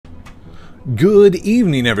Good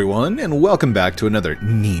evening, everyone, and welcome back to another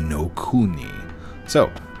Ni No Kuni.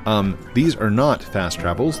 So, these are not fast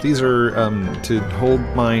travels. These are to hold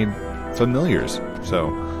my familiars. So,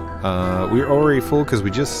 we're already full because we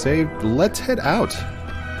just saved. Let's head out.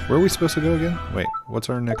 Where are we supposed to go again? Wait, what's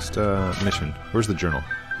our next mission? Where's the journal?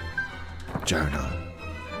 Journal.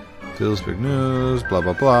 Feels big news, blah,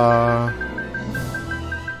 blah, blah.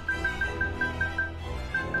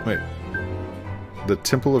 Wait. The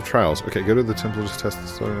Temple of Trials. Okay, go to the temple, just test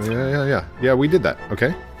this. Yeah, we did that.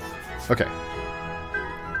 Okay. Okay.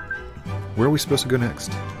 Where are we supposed to go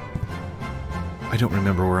next? I don't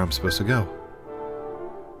remember where I'm supposed to go.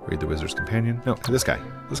 Read the Wizard's Companion. No, this guy.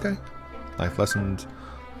 This guy. Life Lessons.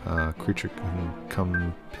 Creature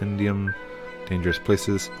Compendium. Dangerous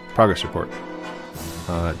Places. Progress Report.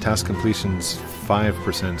 Task completions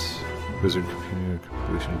 5%. Wizard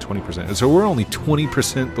completion 20%. So we're only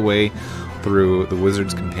 20% the way through the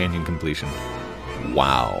Wizard's Companion completion.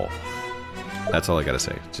 Wow. That's all I gotta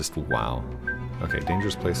say. Just wow. Okay,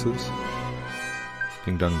 Dangerous Places.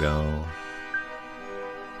 Ding Dong Dell.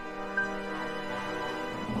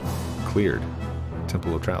 Cleared.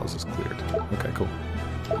 Temple of Trials is cleared. Okay, cool.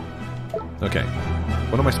 Okay.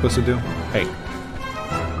 What am I supposed to do? Hey.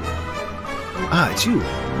 Ah, it's you.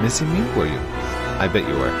 Missing me, were you? I bet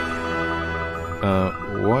you were.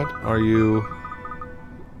 What are you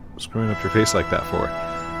screwing up your face like that for?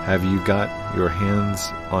 Have you got your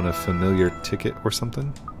hands on a familiar ticket or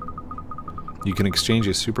something? You can exchange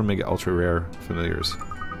a super mega ultra rare familiars.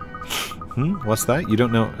 What's that? You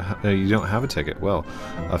don't know? You don't have a ticket. Well,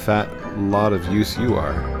 a fat lot of use you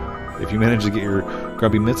are. If you manage to get your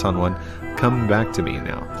grubby mitts on one, come back to me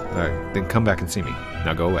now. Alright, then come back and see me.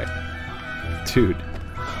 Now go away. Dude.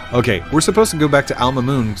 Okay, we're supposed to go back to Alma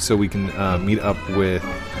Moon so we can meet up with...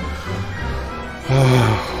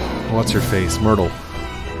 what's her face? Myrtle.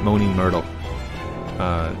 Moaning Myrtle.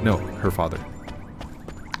 No, her father.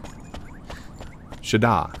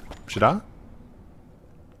 Shadar. Shadar?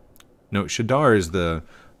 No, Shadar is the...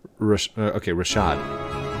 okay, Rashad.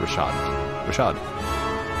 Rashad.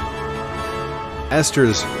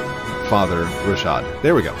 Esther's father, Rashad.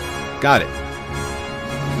 There we go. Got it.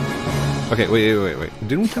 Okay, wait.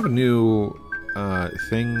 Didn't we have a new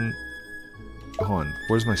thing? Hold on.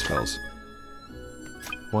 Where's my spells?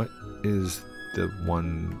 What is the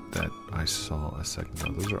one that I saw a second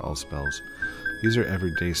ago? Those are all spells. These are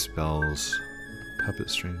everyday spells. Puppet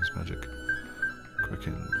strings, magic.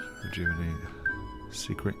 Quicken, rejuvenate.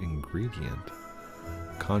 Secret ingredient.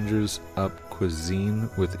 Conjures up cuisine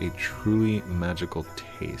with a truly magical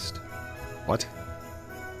taste. What?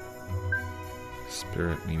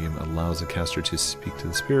 Spirit medium allows the caster to speak to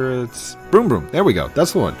the spirits. Broom. There we go.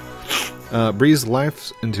 That's the one. Breathes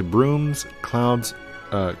life into brooms, clouds,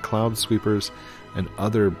 cloud sweepers, and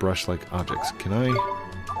other brush-like objects. Can I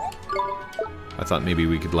thought maybe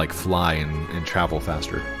we could like fly and travel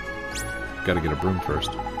faster. Gotta get a broom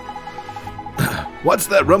first. What's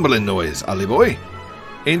that rumbling noise, Ollie boy?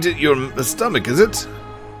 Ain't it your stomach, is it?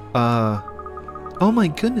 Oh my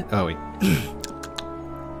goodness. Oh wait.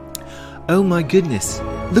 Oh my goodness,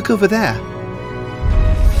 look over there.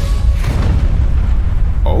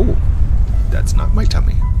 Oh, that's not my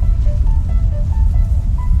tummy.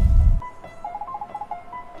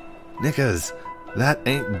 Knickers, that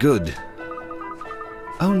ain't good.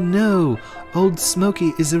 Oh no, Old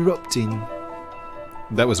Smoky is erupting.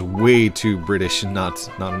 That was way too British and not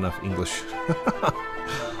enough English.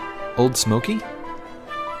 Old Smoky?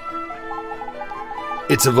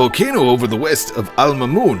 It's a volcano over the west of Alma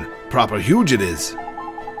Moon. Proper huge it is.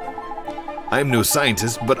 I'm no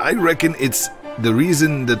scientist, but I reckon it's the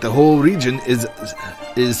reason that the whole region is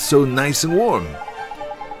so nice and warm.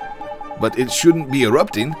 But it shouldn't be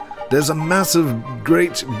erupting. There's a massive,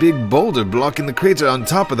 great big boulder blocking the crater on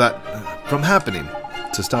top of that from happening.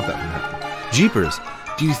 To stop that from happening. Jeepers,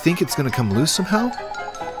 do you think it's gonna come loose somehow?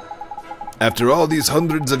 After all these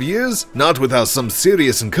hundreds of years, not without some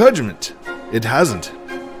serious encouragement. It hasn't.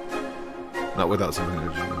 Not without some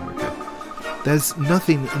encouragement. There's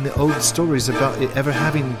nothing in the old stories about it ever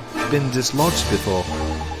having been dislodged before.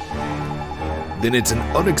 Then it's an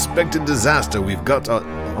unexpected disaster we've got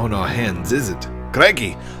on our hands, is it?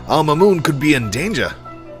 Crikey, Alma Moon could be in danger.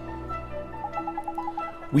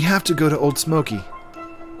 We have to go to Old Smoky.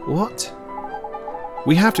 What?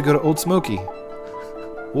 We have to go to Old Smoky.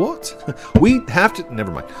 What? We have to...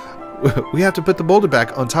 Never mind. We have to put the boulder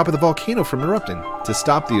back on top of the volcano from erupting to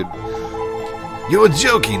stop the... You're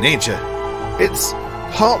joking, ain't you? It's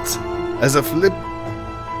hot as a flip.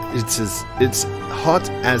 It's hot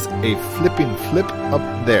as a flipping flip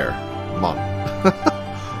up there, Mom.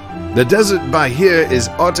 The desert by here is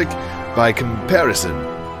Arctic by comparison.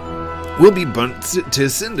 We'll be burnt to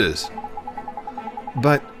cinders.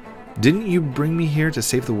 But didn't you bring me here to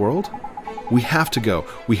save the world? We have to go.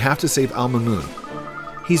 We have to save Al-Mamun.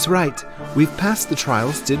 He's right. We've passed the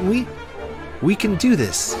trials, didn't we? We can do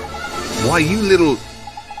this. Why, you little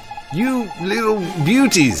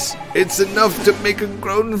beauties! It's enough to make a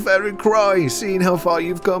grown fairy cry, seeing how far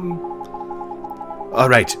you've come. All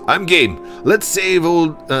right, I'm game. Let's save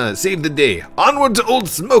the day. Onward to Old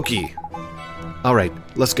Smoky. All right,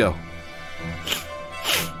 let's go.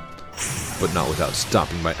 But not without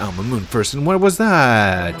stopping by Al-Mamun first. And what was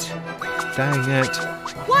that? Dang it.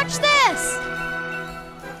 Watch this!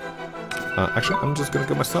 Actually, I'm just going to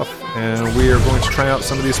go myself. And we are going to try out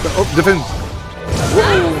some of these spells. Oh, defend!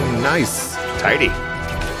 Whoa, nice. Tidy.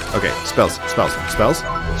 Okay, spells.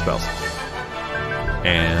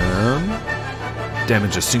 And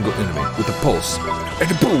damage a single enemy with a pulse. And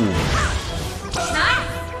a boom!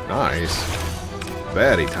 Nice.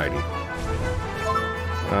 Very tidy.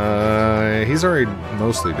 He's already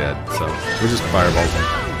mostly dead, so we just fireballed him.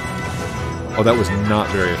 Oh, that was not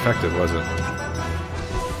very effective, was it?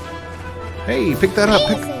 Hey, pick that up!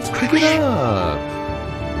 Pick it up!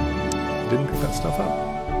 Didn't pick that stuff up.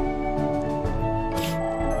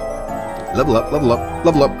 Level up, level up,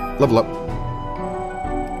 level up, level up.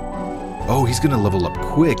 Oh, he's gonna level up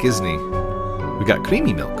quick, isn't he? We got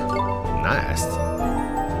creamy milk. Nice.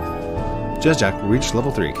 Jack reached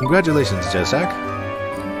level 3. Congratulations, Jack.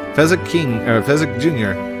 Fezzik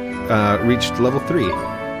Jr. Reached level 3.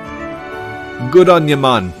 Good on ya,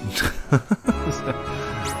 man.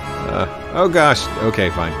 Oh gosh. Okay,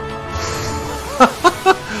 fine.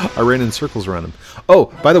 I ran in circles around him.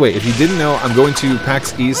 Oh, by the way, if you didn't know, I'm going to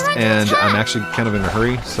PAX East, and I'm actually kind of in a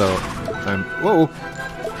hurry, so I'm... Whoa!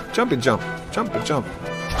 Jump and jump. Jump and jump.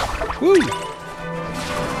 Woo!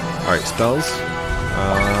 Alright, spells.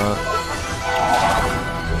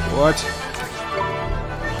 What?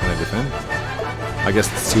 Can I defend? I guess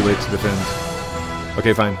it's too late to defend.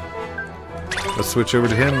 Okay, fine. Let's switch over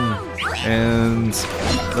to him. And...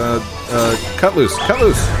 cut loose! Cut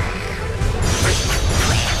loose!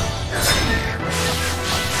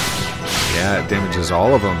 Yeah, it damages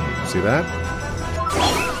all of them. See that?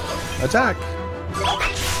 Attack!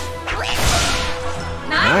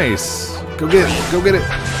 Nice! Go get it! Go get it!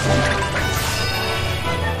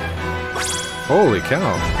 Holy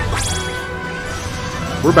cow!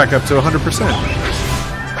 We're back up to 100%.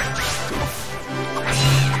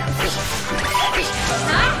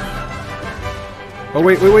 Oh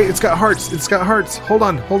wait! It's got hearts! It's got hearts! Hold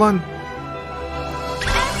on!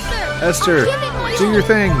 Esther! Do your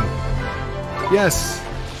thing! Yes!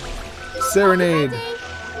 Serenade!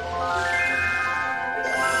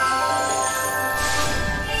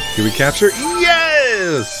 Did we capture?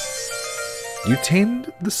 Yes! You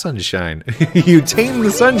tamed the sunshine. You tamed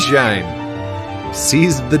the sunshine!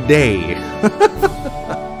 Seized the day.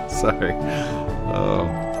 Sorry. Oh.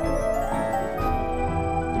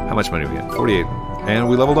 How much money do we get? 48. And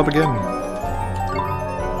we leveled up again.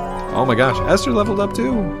 Oh my gosh, Esther leveled up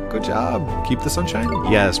too. Good job. Keep the sunshine?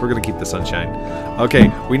 Yes, we're going to keep the sunshine.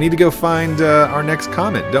 Okay, we need to go find our next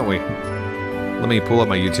comment, don't we? Let me pull up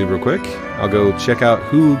my YouTube real quick. I'll go check out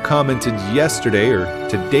who commented yesterday, or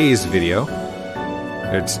today's video.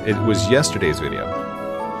 It was yesterday's video.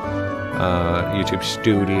 YouTube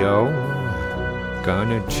Studio.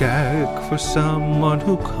 Gonna check for someone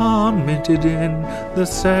who commented in the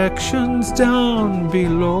sections down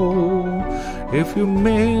below. If you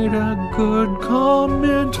made a good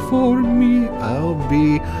comment for me, I'll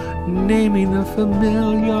be naming a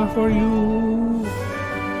familiar for you.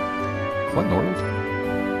 What in the world?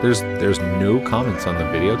 There's no comments on the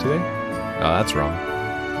video today? Oh, that's wrong.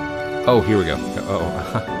 Oh, here we go. Oh.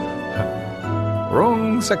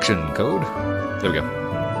 Wrong section code. There we go.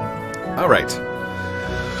 Alright.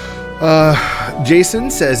 Jason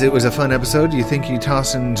says it was a fun episode. Do you think you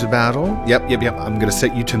toss into battle? Yep. I'm gonna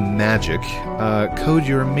set you to magic. Code,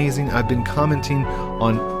 you're amazing. I've been commenting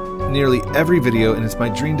on nearly every video, and it's my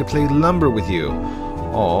dream to play lumber with you.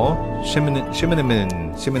 Aw, Shiminimin.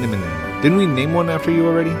 Didn't we name one after you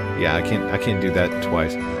already? Yeah, I can't do that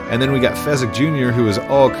twice. And then we got Fezzik Jr., who is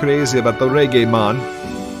all crazy about the reggae man.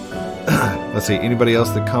 Let's see, anybody else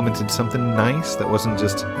that commented something nice that wasn't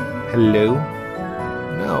just hello?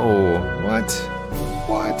 No.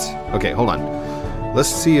 What? Okay, hold on. Let's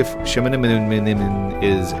see if Shiminimin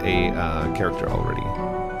is a character already.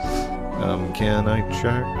 Can I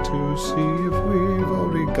check to see if we've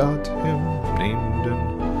already got him named in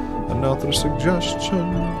another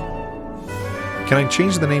suggestion? Can I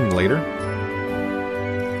change the name later?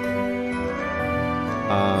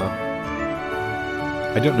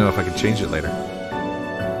 I don't know if I can change it later.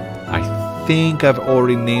 I think I've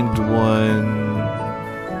already named one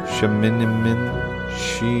Shiminim.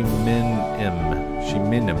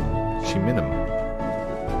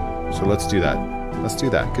 So let's do that. Let's do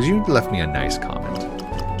that, because you left me a nice comment.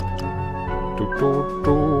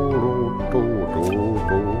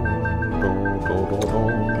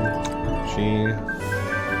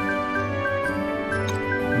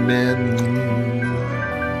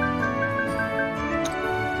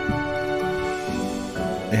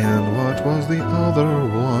 And what was the other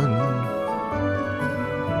one?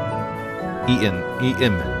 E-M.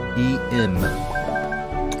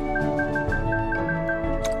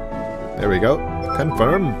 There we go.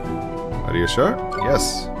 Confirm. Are you sure?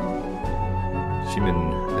 Yes. Shimin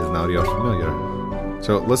is now your familiar.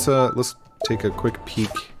 So let's take a quick peek.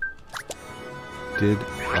 Did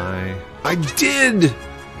I did!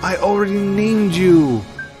 I already named you!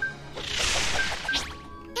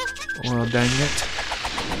 Well, dang it.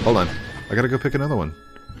 Hold on. I gotta go pick another one.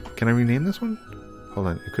 Can I rename this one? Hold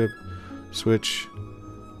on. Equip. Switch.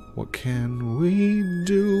 What can we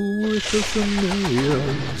do with the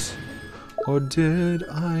familiars? Or did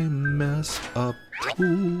I mess up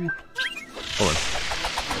too? Hold on.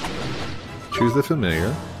 Choose the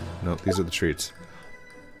familiar. No, these are the treats.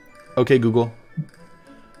 Okay, Google.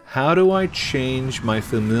 How do I change my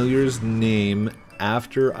familiar's name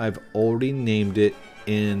after I've already named it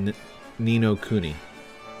in Ni No Kuni?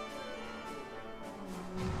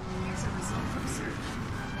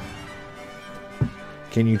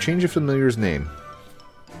 Can you change a familiar's name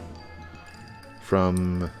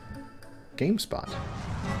from GameSpot?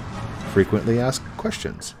 Frequently asked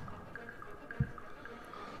questions.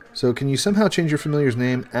 So can you somehow change your familiar's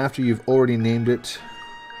name after you've already named it?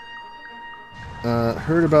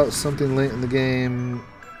 Heard about something late in the game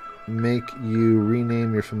make you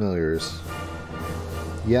rename your familiars.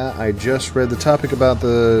 Yeah, I just read the topic about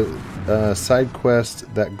the side quest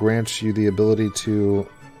that grants you the ability to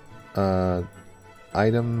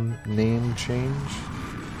item name change.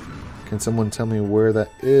 Can someone tell me where that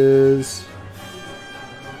is?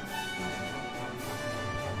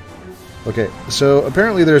 Okay, so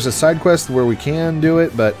apparently there's a side quest where we can do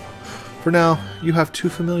it, but for now, you have two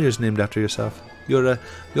familiars named after yourself. You're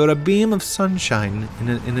a beam of sunshine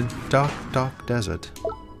in a dark, dark desert.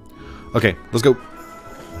 Okay, let's go.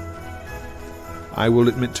 I will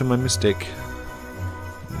admit to my mistake.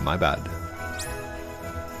 My bad.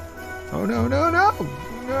 Oh no, no, no!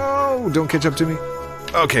 No! Don't catch up to me.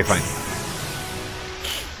 Okay, fine.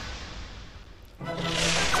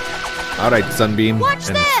 Alright, Sunbeam. Watch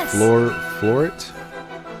and this! floor it.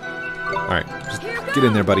 Alright, just get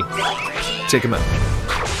in there, buddy. Take him out.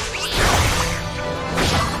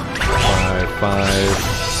 5,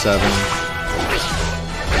 7.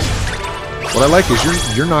 What I like is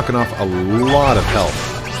you're knocking off a lot of health.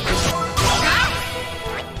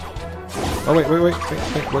 Oh wait.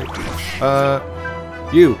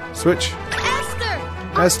 You switch.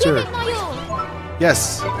 Esther.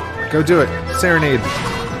 Yes, go do it. Serenade.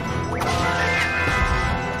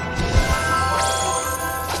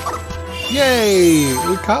 Yay!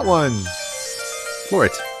 We caught one. Floor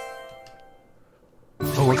it.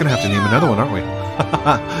 Oh, we're gonna have to name another one, aren't we?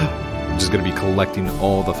 I'm just gonna be collecting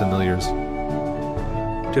all the familiars.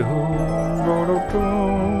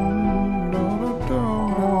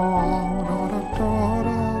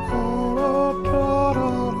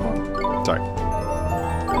 Sorry.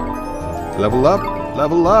 Level up!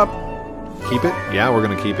 Level up! Keep it? Yeah, we're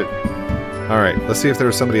gonna keep it. Alright, let's see if there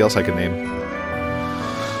was somebody else I could name.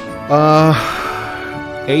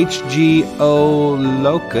 HGO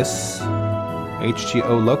Locus.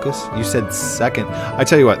 HGO Locus. You said second. I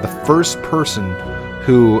tell you what, the first person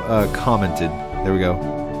who commented. There we go.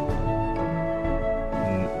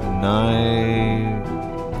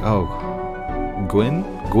 Gwyn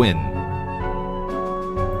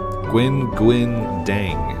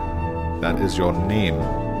Dang. That is your name.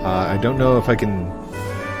 I don't know if I can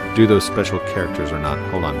do those special characters or not.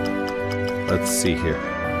 Hold on. Let's see here.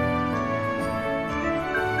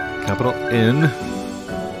 Capital N.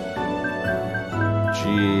 G.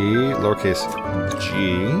 Lowercase G.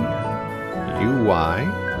 U-Y.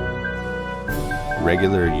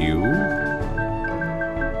 Regular U.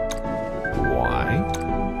 Y.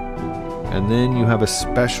 And then you have a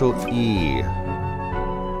special E.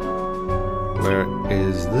 Where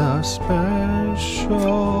is the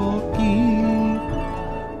special E?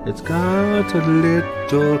 It's got a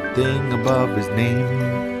little thing above his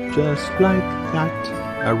name, just like that.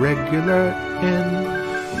 A regular N,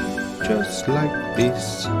 just like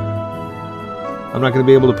this. I'm not going to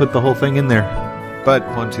be able to put the whole thing in there. but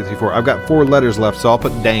 1, 2, 3, 4. I've got 4 letters left, so I'll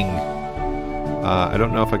put dang. I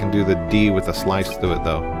don't know if I can do the D with a slice through it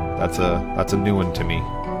though. That's a new one to me.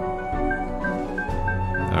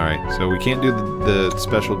 All right, so we can't do the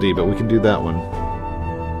special D, but we can do that one.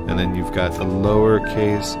 And then you've got the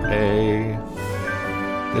lowercase a.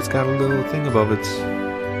 It's got a little thing above it.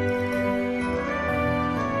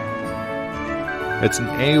 It's an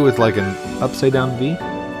A with like an upside down V.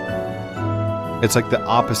 It's like the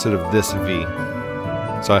opposite of this V.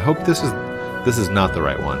 So I hope this is not the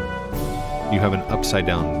right one. You have an upside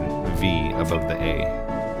down V above the A.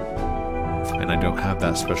 And I don't have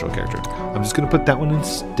that special character. I'm just going to put that one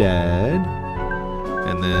instead.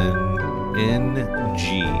 And then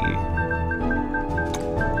NG.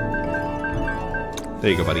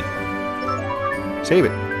 There you go, buddy. Save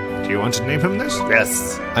it. Do you want to name him this?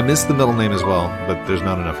 Yes. I missed the middle name as well, but there's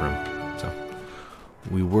not enough room. So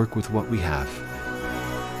we work with what we have.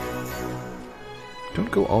 Don't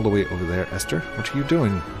go all the way over there, Esther. What are you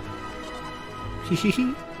doing? Hee hee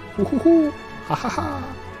hee. Hoo hoo hoo. Ha ha ha.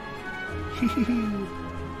 Hee hee hee.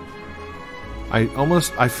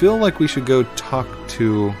 I feel like we should go talk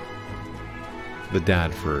to the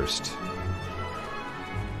dad first.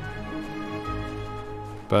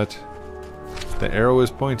 But the arrow is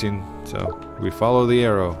pointing, so we follow the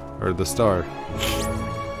arrow, or the star.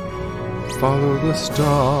 Follow the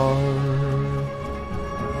star.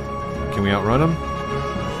 Can we outrun him?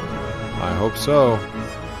 I hope so.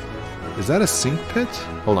 Is that a sink pit?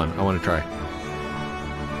 Hold on, I want to try.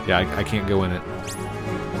 Yeah, I can't go in it.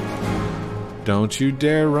 Don't you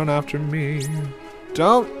dare run after me.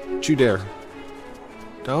 Don't you dare.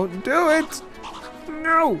 Don't do it.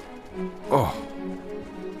 No. Oh.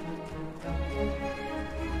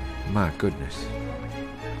 My goodness.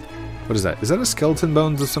 What is that? Is that a skeleton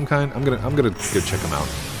bones of some kind? I'm gonna go check them out.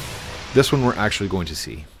 This one we're actually going to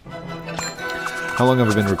see. How long have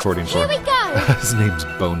I been recording for? Here we go. His name's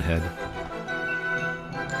Bonehead.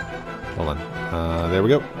 Hold on. There we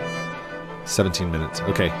go. 17 minutes.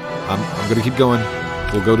 Okay. I'm gonna keep going.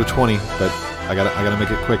 We'll go to 20, but I gotta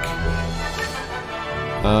make it quick.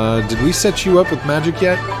 Did we set you up with magic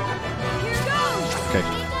yet? Okay.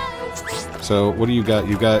 So what do you got?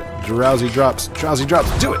 You got drowsy drops. Drowsy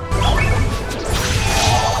drops. Do it.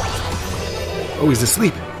 Oh, he's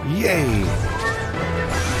asleep. Yay.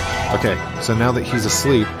 Okay. So now that he's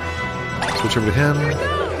asleep, switch over to him,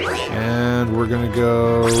 and we're gonna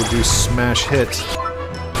go do smash hit.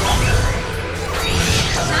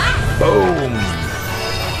 Boom.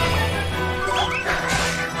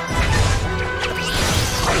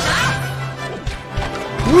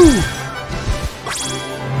 Woo!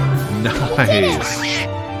 Nice.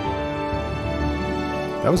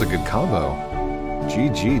 That was a good combo.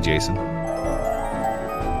 GG, Jason.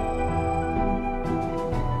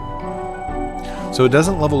 So it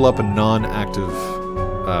doesn't level up a non-active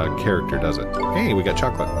character, does it? Hey, we got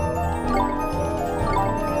chocolate.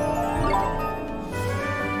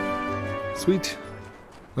 Sweet.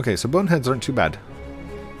 Okay, so boneheads aren't too bad.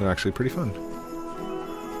 They're actually pretty fun.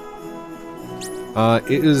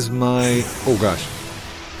 It is my... Oh, gosh.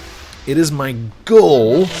 It is my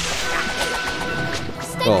goal...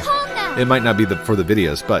 Well, it might not be for the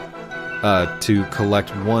videos, but to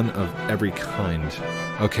collect one of every kind.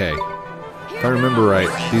 Okay. If I remember right,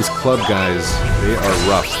 these club guys, they are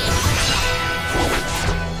rough.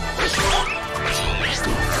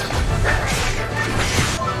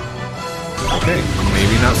 Okay,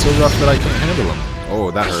 maybe not so rough that I couldn't handle them.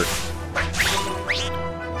 Oh, that hurt.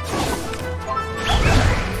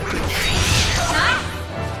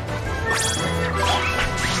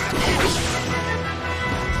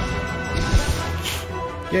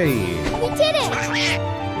 Yay! We did it!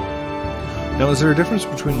 Now, is there a difference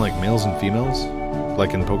between, like, males and females?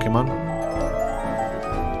 Like in Pokemon?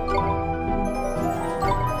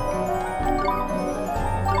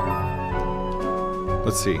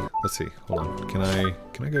 Let's see. Let's see. Hold on. Can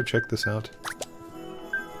I go check this out?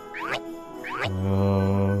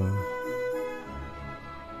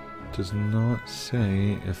 Does not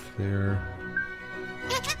say if they're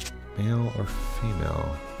male or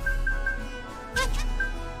female.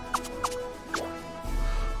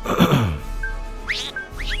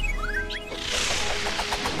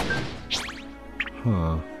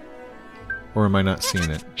 Huh. Or am I not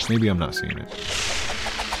seeing it? Maybe I'm not seeing it.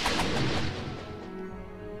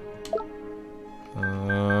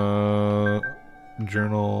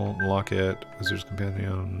 Journal, locket, wizard's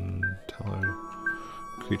companion, teller,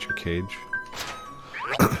 creature cage.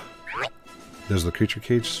 Does the creature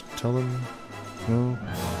cage tell them? No?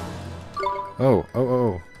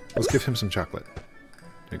 Oh. Let's give him some chocolate.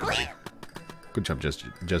 There you go, buddy. Good job, Jazz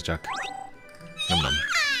Jack. Nom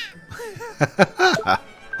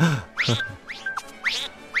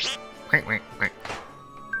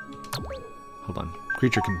Hold on.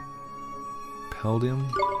 Creature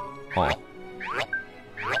compendium. All.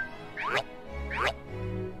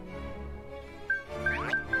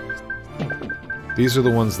 These are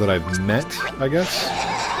the ones that I've met, I guess.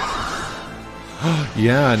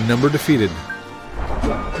 Yeah, number defeated.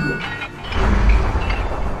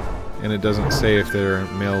 And it doesn't say if they're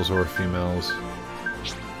males or females.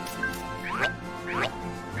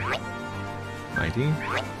 Mighty.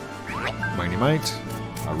 Mighty Might.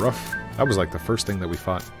 A rough. That was like the first thing that we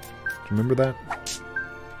fought. Do you remember that?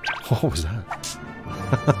 What was that?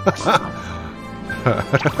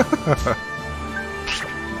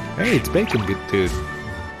 Hey, it's bacon, good dude.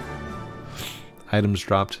 Items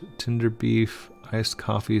dropped. Tender beef, iced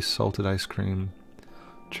coffee, salted ice cream.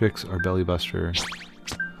 Tricks or belly buster.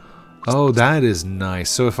 Oh, that is nice.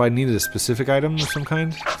 So if I needed a specific item of some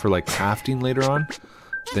kind for like crafting later on,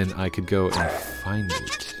 then I could go and find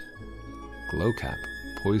it. Glow cap.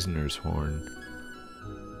 Poisoner's horn.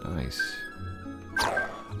 Nice.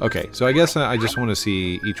 Okay, so I guess I just want to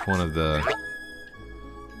see each one of the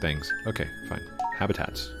things. Okay, fine.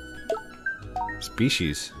 Habitats.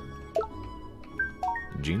 Species.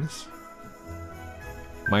 Genus?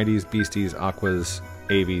 Mighties, beasties, aquas,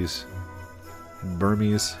 avies,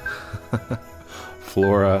 Burmese,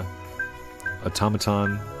 flora,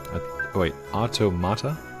 automaton,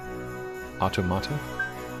 automata? Automata?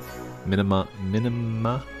 Minima,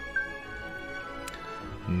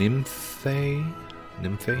 nymphae,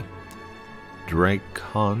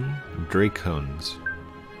 dracones,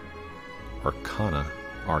 arcana,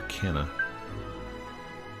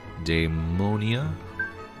 daemonia,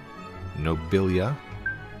 nobilia,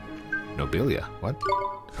 what?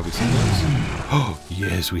 Have we seen those? Oh,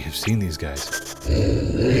 yes, we have seen these guys.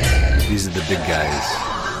 These are the big guys.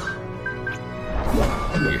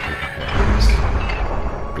 Yes.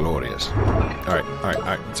 Glorious. Alright.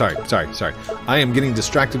 Sorry. I am getting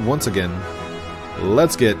distracted once again.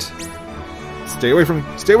 Let's get... Stay away from me.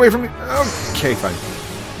 Okay, fine.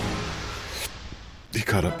 He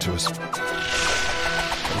caught up to us.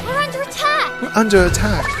 We're under attack! We're under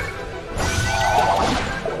attack!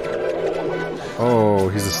 Oh,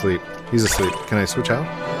 he's asleep. Can I switch out?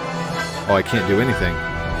 Oh, I can't do anything.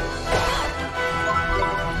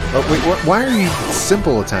 Oh, wait, why are you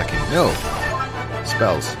simple attacking? No.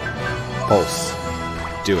 Spells. Pulse.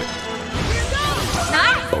 Do it.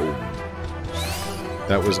 Nice! Boom.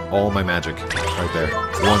 That was all my magic right there.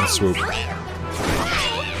 One swoop.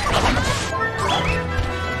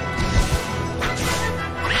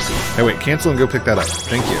 Hey, wait, cancel and go pick that up.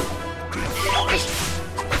 Thank you.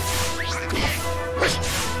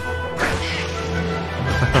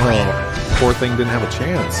 Oh, poor thing didn't have a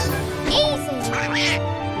chance.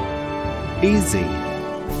 Easy.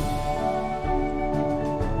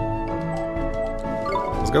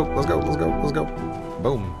 Let's go.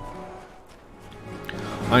 Boom.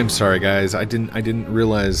 I'm sorry, guys. I didn't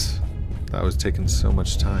realize that was taking so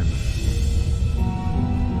much time.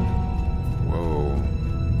 Whoa.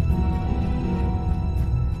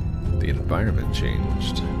 The environment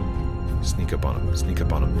changed. Sneak up on him.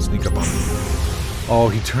 Oh,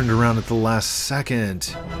 he turned around at the last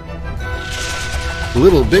second.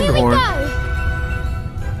 Little Bighorn.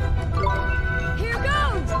 Here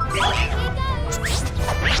goes!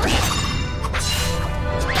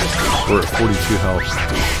 We're at 42 health.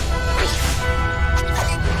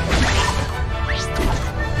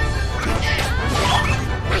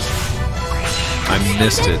 I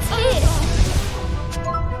missed it.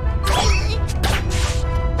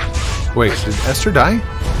 Wait, did Esther die?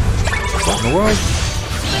 What in the world?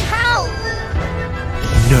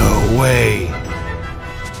 No way!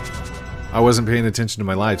 I wasn't paying attention to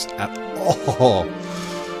my lives at all.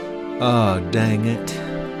 Oh, dang it.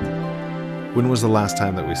 When was the last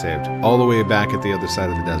time that we saved? All the way back at the other side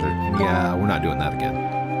of the desert. Yeah, we're not doing that again.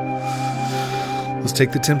 Let's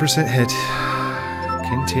take the 10% hit.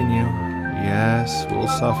 Continue. Yes, we'll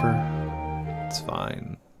suffer. It's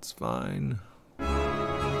fine.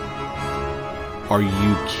 Are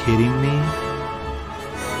you kidding me?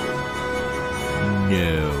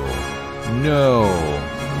 No.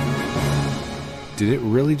 Did it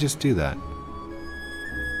really just do that?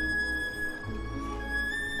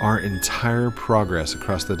 Our entire progress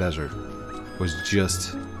across the desert was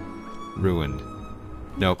just ruined.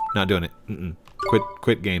 Nope, not doing it.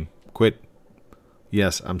 Quit game. Quit.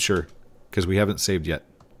 Yes, I'm sure. Because we haven't saved yet.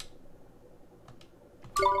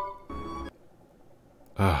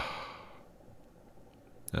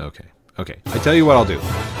 Okay. I tell you what I'll do.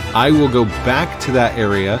 I will go back to that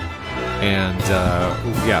area And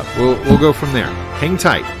yeah, we'll go from there. Hang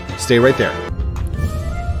tight. Stay right there.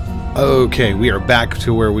 Okay, we are back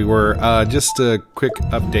to where we were. Just a quick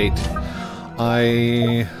update.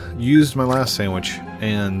 I used my last sandwich,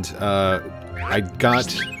 and I got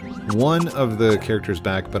one of the characters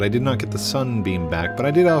back, but I did not get the sunbeam back. But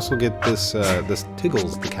I did also get this this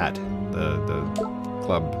Tiggles, the cat, the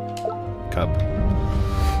cub.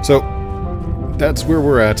 So that's where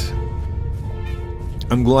we're at.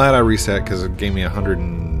 I'm glad I reset because it gave me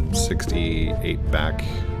 168 back.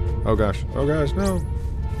 Oh gosh, no.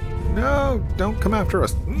 No, don't come after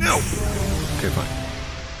us. No! Okay, fine.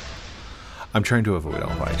 I'm trying to avoid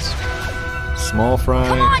all fights. Small fry.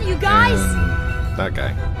 Come on, you guys! And that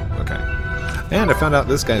guy. Okay. And I found out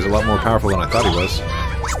this guy is a lot more powerful than I thought he was.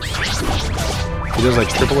 He does like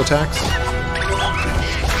triple attacks.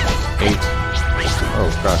 8. Oh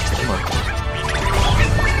gosh, come on.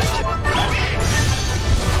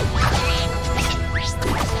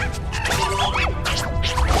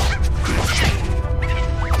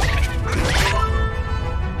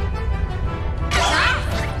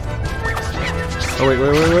 Oh, wait.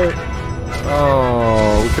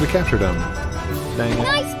 Oh, we could have captured him. Dang it.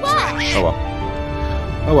 Nice spot! Oh, well.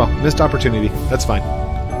 Oh, well. Missed opportunity. That's fine.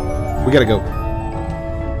 We gotta go.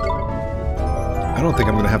 I don't think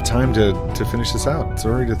I'm gonna have time to finish this out. It's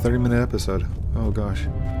already a 30-minute episode. Oh, gosh.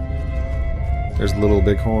 There's Little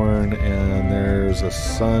Bighorn, and there's a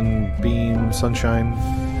sunshine.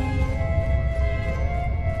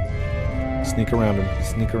 Sneak around him.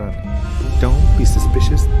 Sneak around. Don't be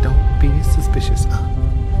suspicious. Don't be suspicious.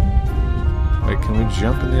 Wait, can we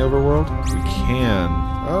jump in the overworld? We can.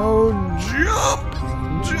 Oh, jump!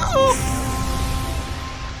 Jump!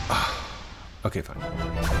 Okay, fine.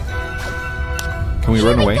 Can we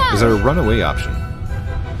run away? Is there a runaway option?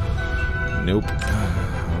 Nope.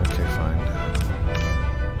 Okay, fine.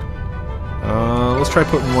 Let's try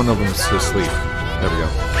putting one of them to sleep. There we go.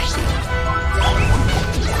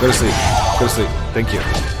 Go to sleep. Go to sleep. Thank you.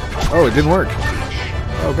 Oh, it didn't work.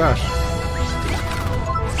 Oh, gosh.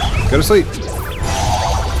 Go to sleep.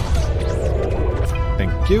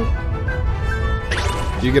 Thank you.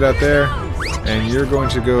 You get out there, and you're going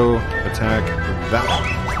to go attack that one.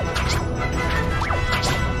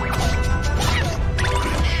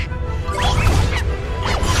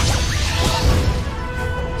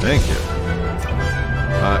 Thank you.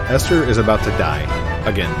 Esther is about to die.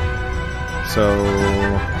 Again. So...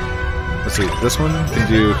 let's see, this one can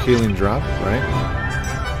do healing drop, right?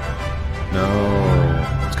 No.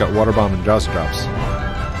 It's got water bomb and jaws drops.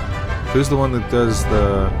 Who's the one that does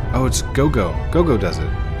the... oh, it's Go-Go. Go-Go does it.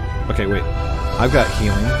 Okay, wait. I've got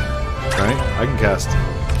healing, right? I can cast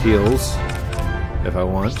heals if I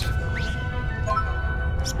want.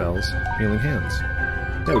 Spells. Healing hands.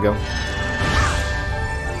 There we go.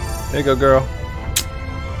 There you go, girl.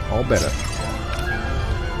 All better.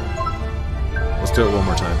 Let's do it one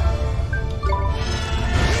more time.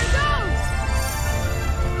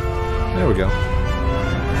 There we go.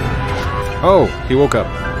 Oh, he woke up.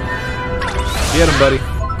 Get him, buddy.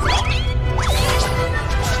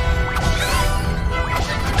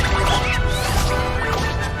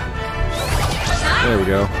 There we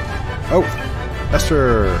go. Oh,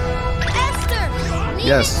 Esther. Esther!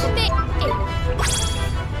 Yes.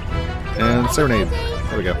 And Serenade.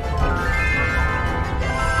 There we go.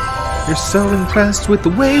 You're so impressed with the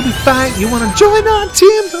way we fight. You want to join our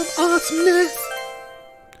team of awesomeness.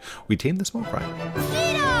 We tamed the small fry.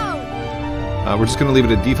 We're just going to leave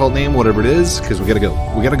it a default name, whatever it is, because we got to go.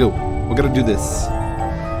 We got to go. We got to do this.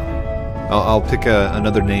 I'll pick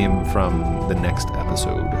another name from the next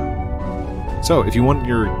episode. So, if you want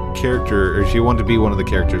your character, or if you want to be one of the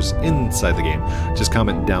characters inside the game, just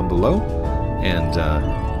comment down below, and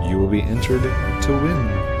you will be entered to win,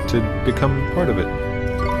 to become part of it.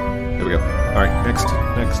 There we go. Alright, next.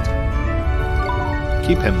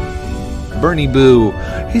 Keep him. Bernie Boo.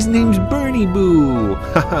 His name's Bernie Boo.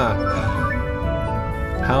 Haha.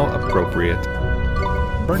 How appropriate.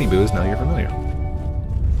 Bernie Boo is now your familiar.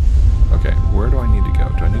 Okay, where do I need to go?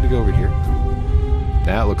 Do I need to go over here?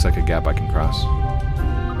 That looks like a gap I can cross.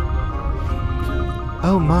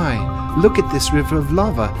 Oh my, look at this river of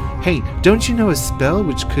lava. Hey, don't you know a spell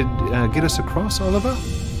which could get us across, Oliver?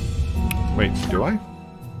 Wait, do I?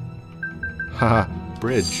 Haha,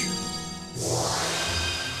 bridge.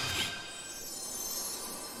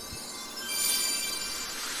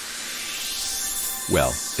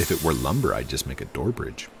 Well, if it were lumber, I'd just make a door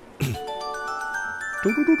bridge.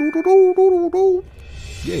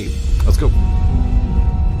 Yay, let's go.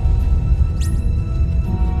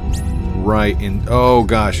 Right in... oh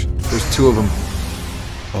gosh, there's two of them.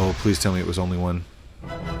 Oh, please tell me it was only one.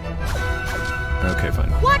 Okay,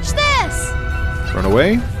 fine. Watch this! Run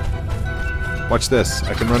away? Watch this.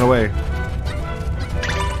 I can run away.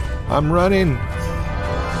 I'm running.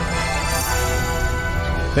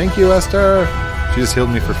 Thank you, Esther. She just healed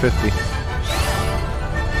me for 50.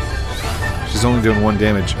 She's only doing 1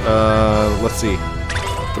 damage. Let's see.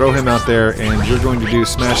 Throw him out there, and you're going to do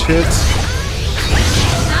smash hits.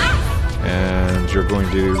 And you're going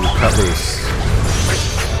to cut loose.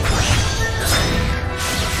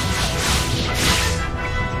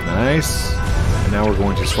 Nice. And now we're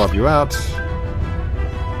going to swap you out.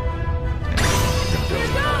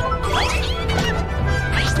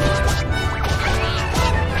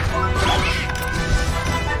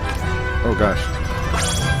 Oh gosh.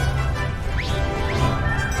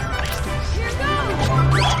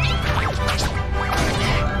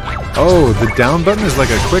 Oh, the down button is like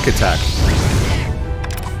a quick attack.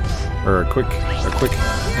 Or a quick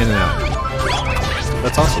in and out.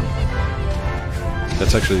 That's awesome.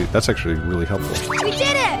 That's actually really helpful. We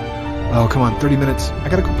did it! Oh, come on, 30 minutes. I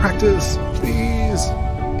gotta go practice, please.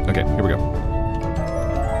 Okay, here we go.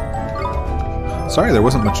 Sorry, there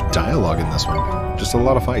wasn't much dialogue in this one. Just a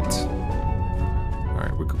lot of fights.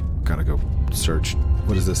 Alright, we gotta go search.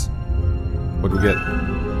 What is this? What do we get?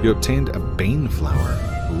 You obtained a bane flower.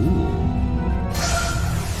 Ooh.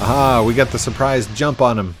 Aha, we got the surprise jump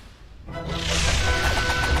on him.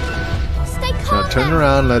 Stay calm. Now turn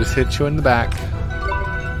around, let us hit you in the back.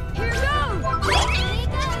 Here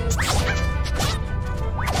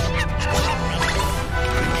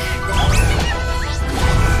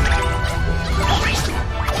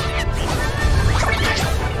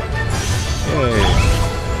Hey.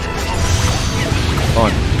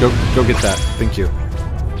 On, go get that. Thank you.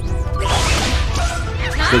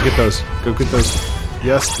 Go get those. Go get those.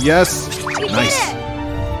 Yes, yes. Nice.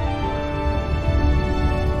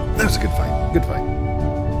 That was a good fight. Good fight.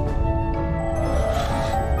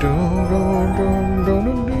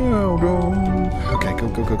 Okay, go.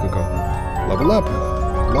 Level up.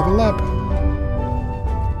 Level up.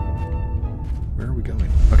 Where are we going?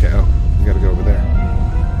 Okay, oh, we gotta go over there.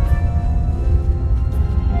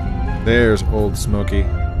 There's Old Smoky.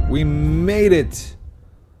 We made it!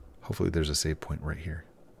 Hopefully there's a save point right here.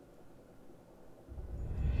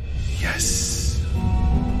 Yes!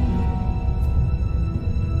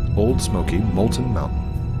 Old Smoky, Molten Mountain.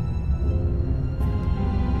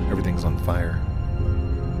 Everything's on fire.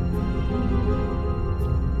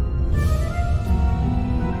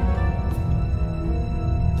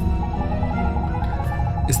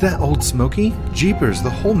 Is that Old Smoky? Jeepers, the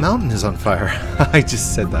whole mountain is on fire. I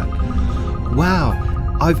just said that. Wow,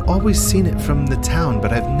 I've always seen it from the town,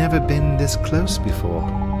 but I've never been this close before.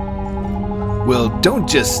 Well, don't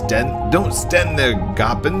stand there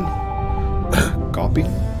gawping. Gawping?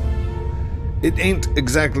 It ain't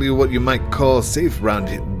exactly what you might call safe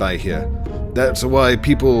round by here. That's why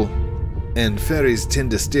people and fairies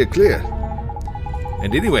tend to steer clear.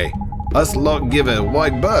 And anyway, us lot give a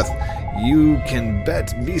wide berth. You can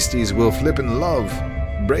bet beasties will flippin' love.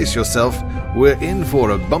 Brace yourself, we're in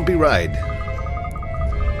for a bumpy ride.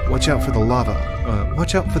 Watch out for the lava.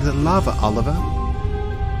 Watch out for the lava, Oliver.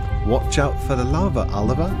 Watch out for the lava,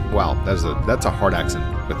 Oliver. Wow, that's a hard accent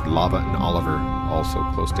with lava and Oliver also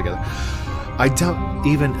close together. I doubt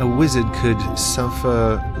even a wizard could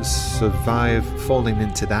survive falling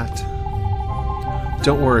into that.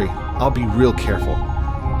 Don't worry, I'll be real careful.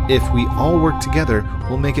 If we all work together,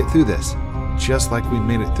 we'll make it through this, just like we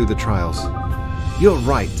made it through the trials. You're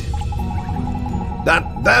right.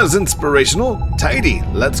 That was inspirational. Tidy.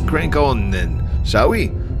 Let's crank on then, shall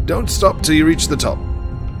we? Don't stop till you reach the top.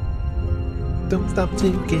 Don't stop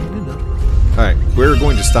till you get enough. Alright, we're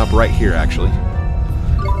going to stop right here, actually.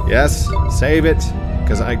 Yes, save it.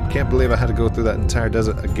 Because I can't believe I had to go through that entire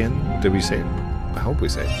desert again. Did we save? I hope we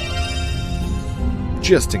saved.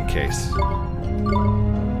 Just in case.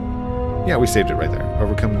 Yeah, we saved it right there.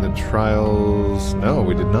 Overcoming the trials. No,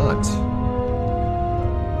 we did not.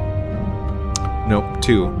 Nope,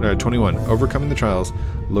 21. Overcoming the trials.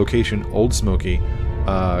 Location, Old Smoky.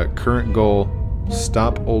 Current goal,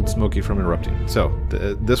 stop Old Smoky from erupting. So,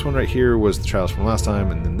 this one right here was the trials from last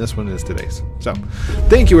time, and then this one is today's. So,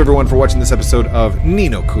 thank you everyone for watching this episode of Ni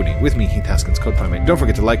No Kuni with me, Heath Haskins, Code Primate. Don't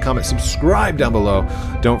forget to like, comment, subscribe down below.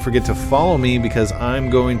 Don't forget to follow me because I'm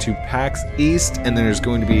going to PAX East, and there's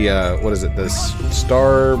going to be, what is it, the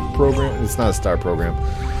star program? It's not a star program.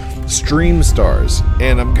 Stream Stars,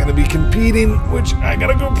 and I'm gonna be competing, which I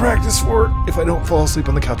gotta go practice for if I don't fall asleep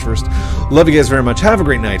on the couch first. Love you guys very much. Have a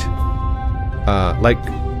great night. Like,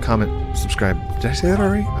 comment, subscribe. Did I say that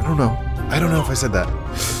already? I don't know. I don't know if I said that.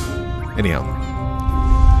 Anyhow.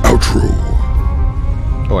 Outro.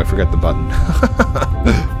 Oh, I forgot the button.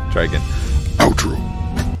 Try again. Outro.